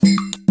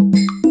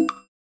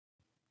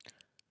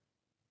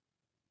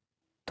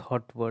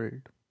Hot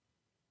World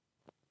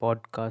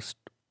Podcast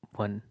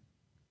 1.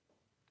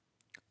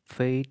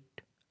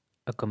 Fate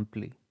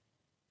Accompli.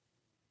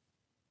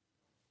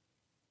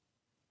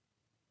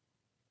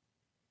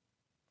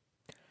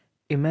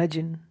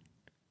 Imagine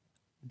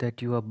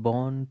that you are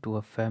born to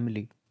a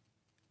family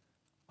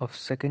of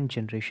second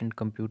generation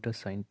computer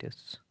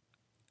scientists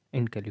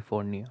in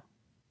California.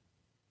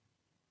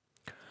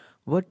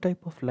 What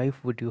type of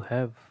life would you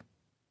have?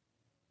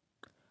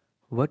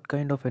 What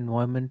kind of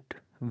environment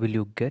will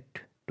you get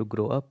to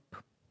grow up?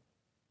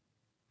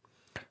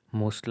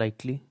 Most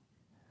likely,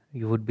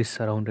 you would be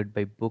surrounded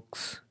by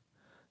books,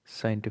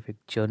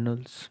 scientific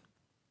journals,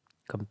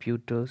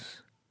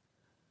 computers,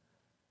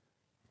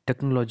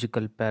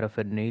 technological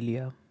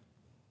paraphernalia.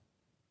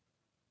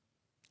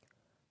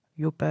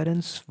 Your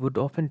parents would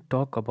often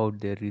talk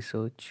about their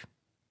research,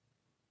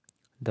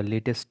 the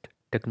latest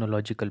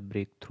technological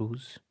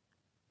breakthroughs,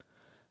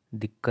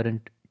 the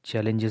current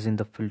challenges in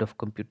the field of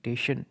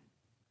computation,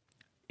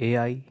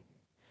 AI,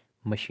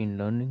 machine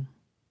learning.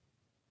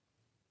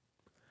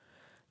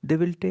 They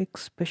will take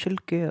special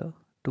care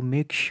to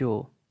make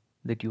sure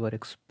that you are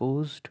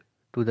exposed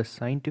to the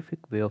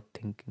scientific way of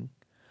thinking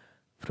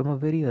from a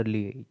very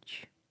early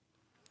age.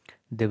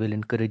 They will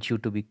encourage you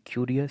to be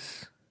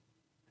curious,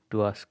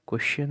 to ask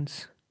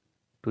questions,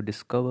 to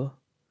discover,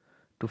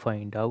 to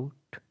find out,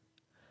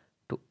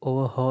 to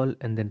overhaul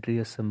and then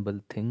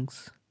reassemble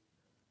things,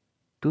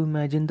 to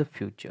imagine the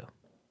future.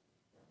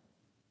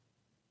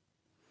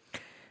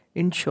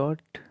 In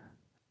short,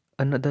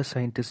 another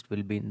scientist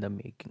will be in the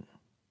making.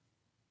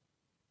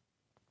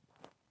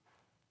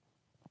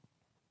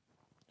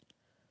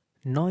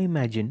 Now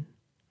imagine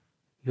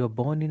you are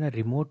born in a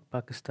remote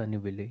Pakistani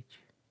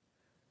village,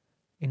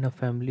 in a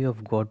family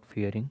of God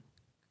fearing,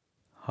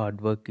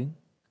 hard-working,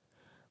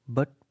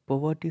 but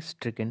poverty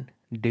stricken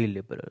day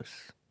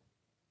laborers.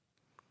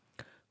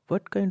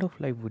 What kind of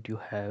life would you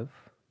have,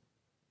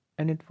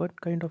 and in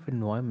what kind of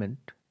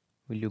environment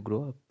will you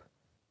grow up?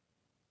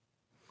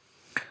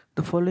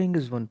 The following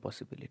is one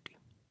possibility.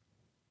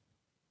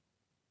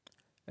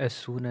 As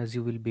soon as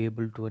you will be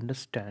able to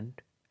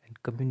understand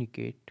and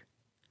communicate,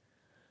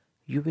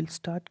 you will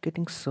start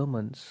getting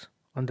sermons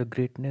on the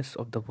greatness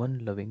of the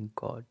one loving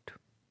God.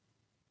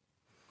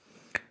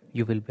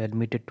 You will be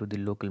admitted to the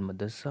local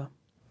madrasa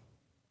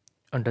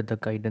under the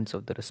guidance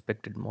of the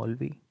respected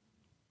Maulvi,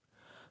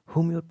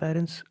 whom your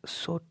parents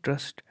so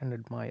trust and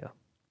admire.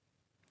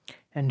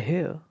 And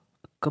here,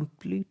 a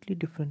completely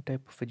different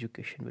type of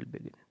education will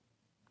begin.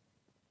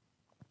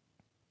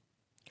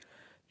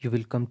 You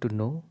will come to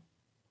know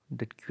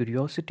that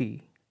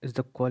curiosity is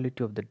the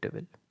quality of the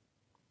devil.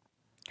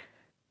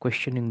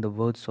 Questioning the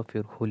words of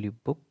your holy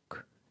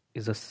book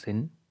is a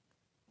sin,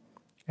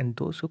 and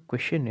those who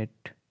question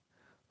it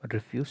or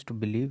refuse to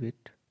believe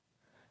it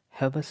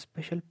have a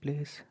special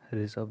place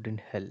reserved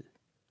in hell.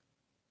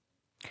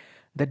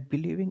 That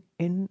believing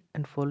in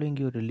and following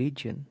your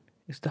religion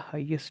is the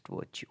highest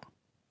virtue.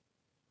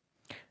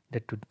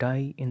 That to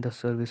die in the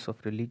service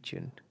of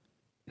religion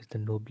is the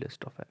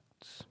noblest of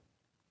acts.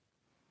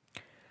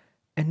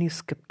 Any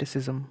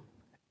skepticism,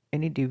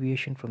 any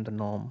deviation from the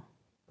norm,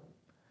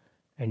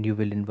 and you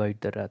will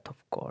invite the wrath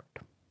of God,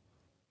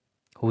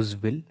 whose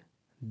will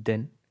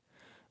then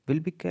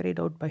will be carried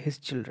out by his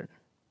children.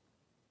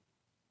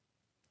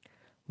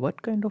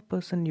 What kind of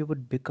person you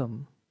would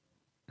become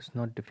is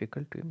not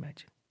difficult to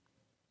imagine.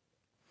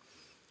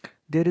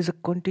 There is a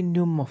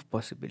continuum of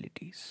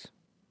possibilities.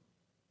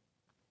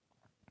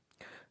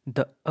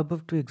 The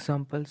above two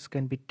examples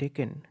can be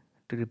taken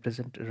to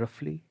represent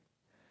roughly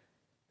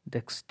the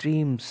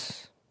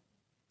extremes,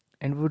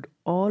 and we would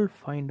all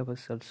find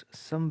ourselves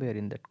somewhere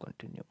in that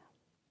continuum.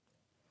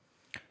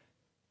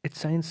 It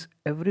sounds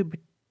every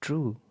bit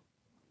true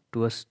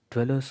to us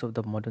dwellers of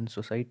the modern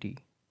society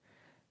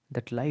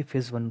that life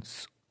is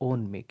one's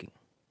own making.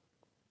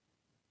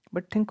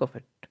 But think of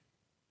it,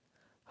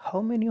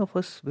 how many of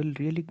us will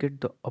really get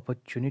the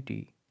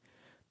opportunity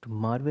to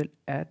marvel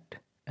at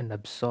and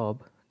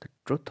absorb the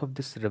truth of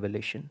this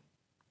revelation?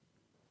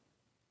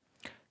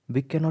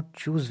 We cannot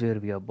choose where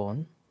we are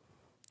born,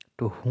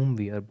 to whom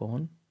we are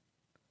born.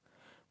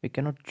 We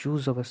cannot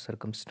choose our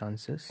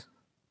circumstances,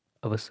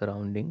 our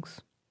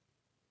surroundings.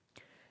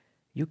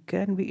 You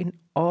can be in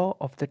awe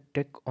of the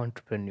tech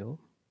entrepreneur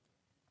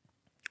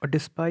or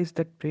despise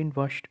that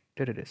brainwashed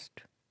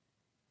terrorist.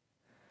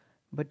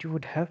 But you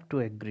would have to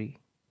agree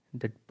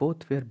that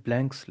both were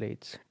blank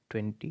slates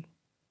 20,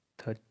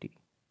 30,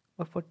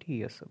 or 40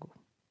 years ago.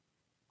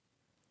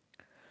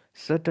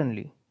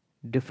 Certainly,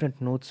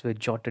 different notes were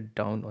jotted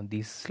down on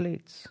these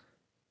slates.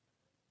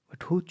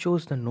 But who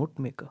chose the note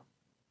maker?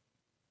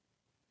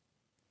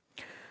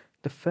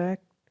 The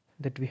fact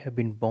that we have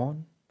been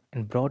born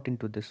and brought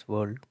into this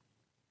world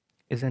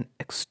is an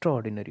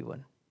extraordinary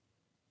one.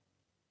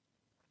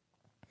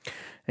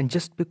 And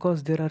just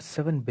because there are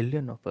 7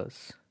 billion of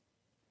us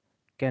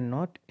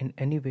cannot in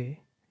any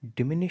way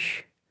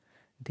diminish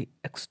the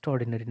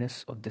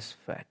extraordinariness of this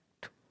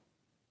fact.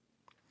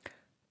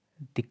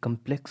 The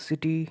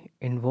complexity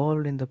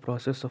involved in the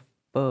process of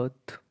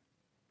birth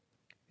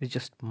is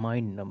just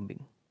mind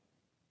numbing.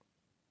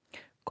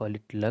 Call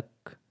it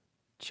luck,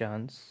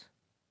 chance,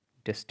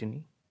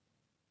 destiny,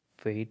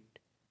 fate,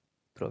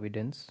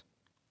 providence.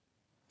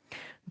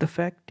 The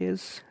fact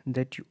is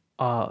that you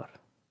are,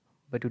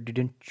 but you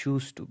didn't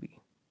choose to be.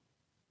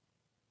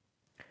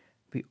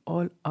 We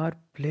all are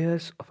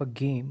players of a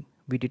game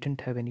we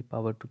didn't have any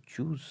power to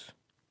choose.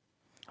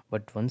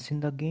 But once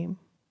in the game,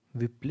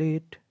 we play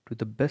it to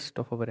the best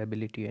of our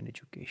ability and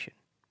education.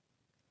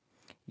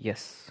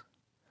 Yes,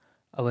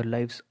 our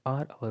lives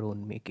are our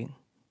own making,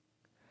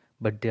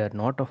 but they are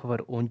not of our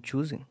own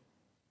choosing.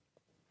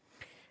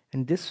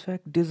 And this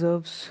fact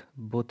deserves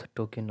both a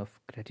token of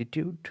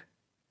gratitude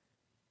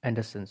and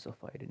a sense of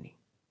irony.